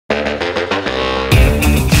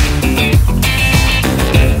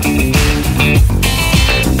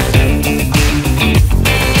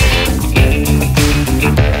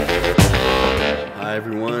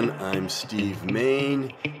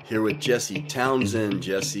Jesse Townsend.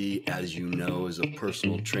 Jesse, as you know, is a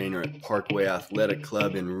personal trainer at Parkway Athletic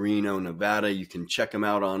Club in Reno, Nevada. You can check him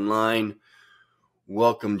out online.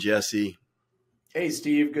 Welcome, Jesse. Hey,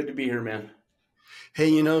 Steve. Good to be here, man.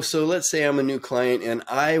 Hey, so let's say I'm a new client and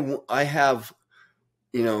I have,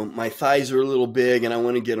 my thighs are a little big and I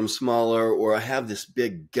want to get them smaller, or I have this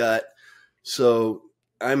big gut. So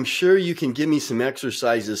I'm sure you can give me some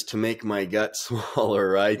exercises to make my gut smaller,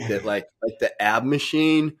 right? That like the ab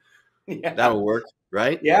machine. Yeah. That'll work,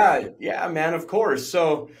 right? Yeah, man, of course.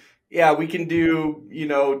 So, yeah, we can do,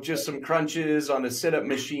 just some crunches on a sit-up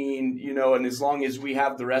machine, and as long as we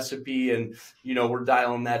have the recipe and, we're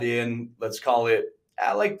dialing that in, let's call it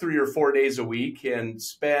like 3 or 4 days a week, and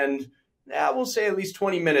spend, we'll say at least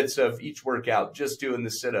 20 minutes of each workout just doing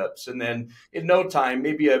the sit-ups. And then in no time,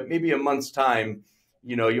 maybe a month's time,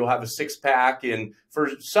 you'll have a six pack, and for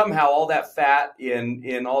somehow all that fat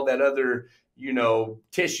and all that other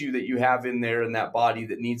tissue that you have in there in that body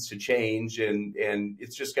that needs to change, and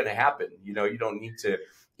it's just going to happen. You don't need to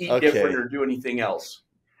eat different or do anything else.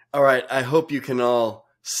 All right. I hope you can all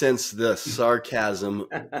sense the sarcasm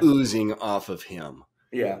oozing off of him.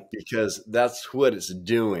 Yeah. Because that's what it's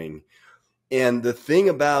doing. And the thing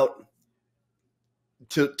about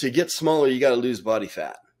to get smaller, you got to lose body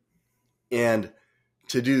fat. And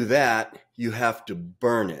to do that, you have to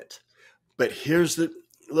burn it. But here's the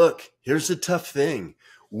tough thing.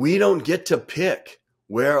 We don't get to pick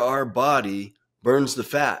where our body burns the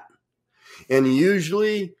fat. And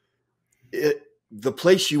usually the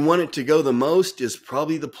place you want it to go the most is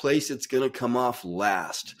probably the place it's going to come off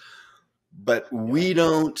last. But we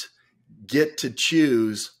don't get to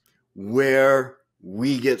choose where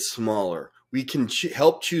we get smaller. We can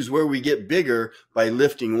help choose where we get bigger by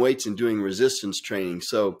lifting weights and doing resistance training.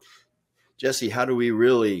 So, Jesse, how do we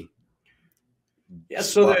really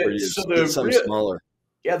smaller?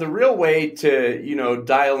 Yeah, the real way to,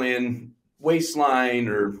 dial in waistline,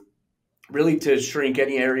 or really to shrink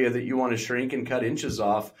any area that you want to shrink and cut inches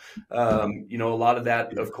off. A lot of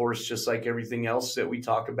that, of course, just like everything else that we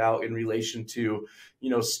talk about in relation to,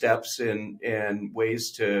 steps and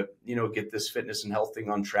ways to, get this fitness and health thing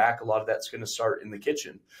on track. A lot of that's going to start in the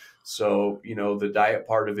kitchen. So, the diet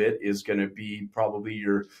part of it is going to be probably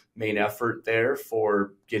your main effort there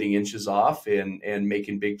for getting inches off and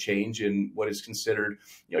making big change in what is considered,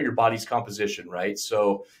 your body's composition, right?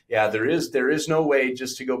 So, yeah, there is no way,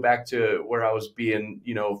 just to go back to where I was being,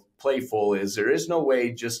 playful, there is no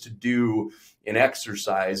way just to do an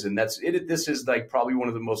exercise. And that's it. This is like probably one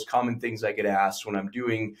of the most common things I get asked when I'm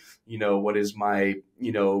doing, what is my,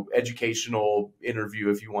 educational interview,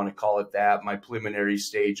 if you want to call it that, my preliminary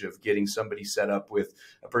stage of getting somebody set up with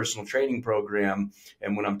a personal training program.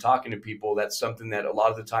 And when I'm talking to people, that's something that a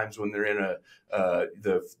lot of the times when they're in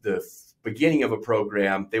the beginning of a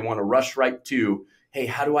program, they want to rush right to, hey,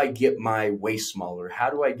 how do I get my waist smaller? How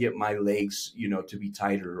do I get my legs, to be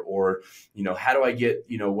tighter? Or, how do I get,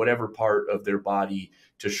 whatever part of their body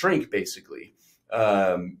to shrink, basically?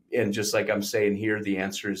 And just like I'm saying here, the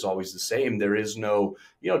answer is always the same. There is no,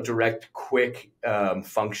 direct, quick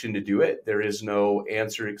function to do it. There is no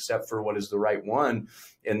answer except for what is the right one.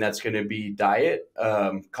 And that's going to be diet,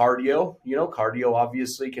 cardio. Cardio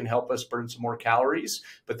obviously can help us burn some more calories,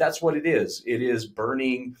 but that's what it is. It is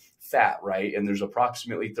burning fat, right? And there's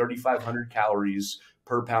approximately 3,500 calories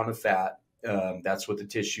per pound of fat. That's what the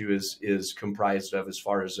tissue is comprised of as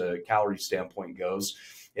far as a calorie standpoint goes.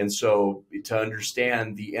 And so to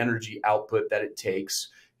understand the energy output that it takes,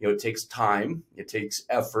 it takes time, it takes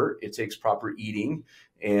effort, it takes proper eating.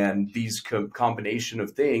 And these combination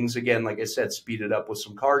of things, again, like I said, speed it up with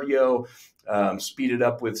some cardio, speed it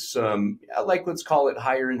up with some, let's call it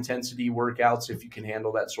higher intensity workouts if you can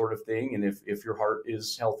handle that sort of thing. And if your heart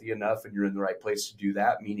is healthy enough and you're in the right place to do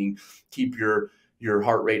that, meaning keep your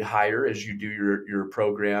heart rate higher as you do your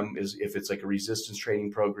program, is if it's like a resistance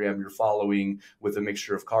training program you're following with a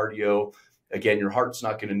mixture of cardio. Again, your heart's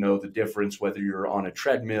not going to know the difference whether you're on a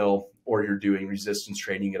treadmill or you're doing resistance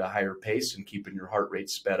training at a higher pace and keeping your heart rate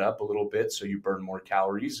sped up a little bit so you burn more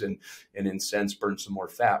calories and in a sense burn some more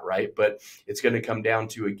fat, right? But it's going to come down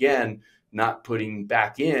to, again, not putting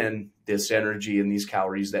back in this energy and these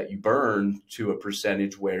calories that you burn to a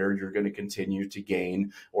percentage where you're going to continue to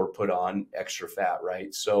gain or put on extra fat,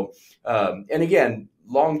 right? So, and again,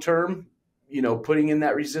 long term, putting in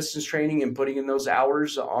that resistance training and putting in those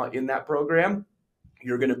hours in that program,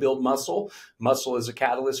 you're going to build muscle. Muscle is a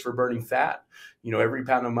catalyst for burning fat. Every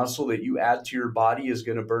pound of muscle that you add to your body is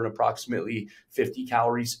going to burn approximately 50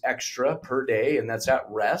 calories extra per day, and that's at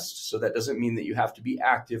rest. So that doesn't mean that you have to be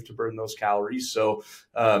active to burn those calories. So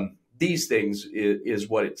these things is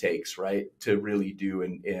what it takes, right, to really do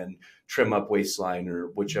and trim up waistline or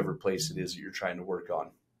whichever place it is that you're trying to work on.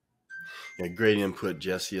 Yeah, great input,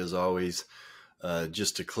 Jesse, as always.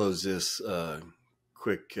 Just to close this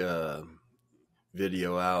quick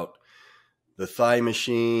video out, the thigh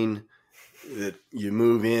machine that you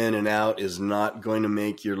move in and out is not going to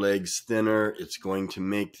make your legs thinner. It's going to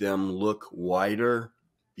make them look wider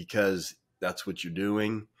because that's what you're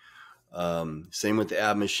doing. Same with the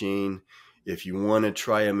ab machine. If you want to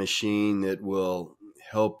try a machine that will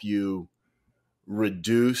help you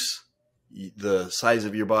reduce the size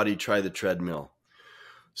of your body, try the treadmill.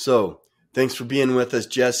 So thanks for being with us,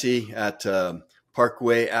 Jesse, at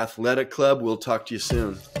Parkway Athletic Club. We'll talk to you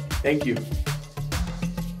soon. Thank you.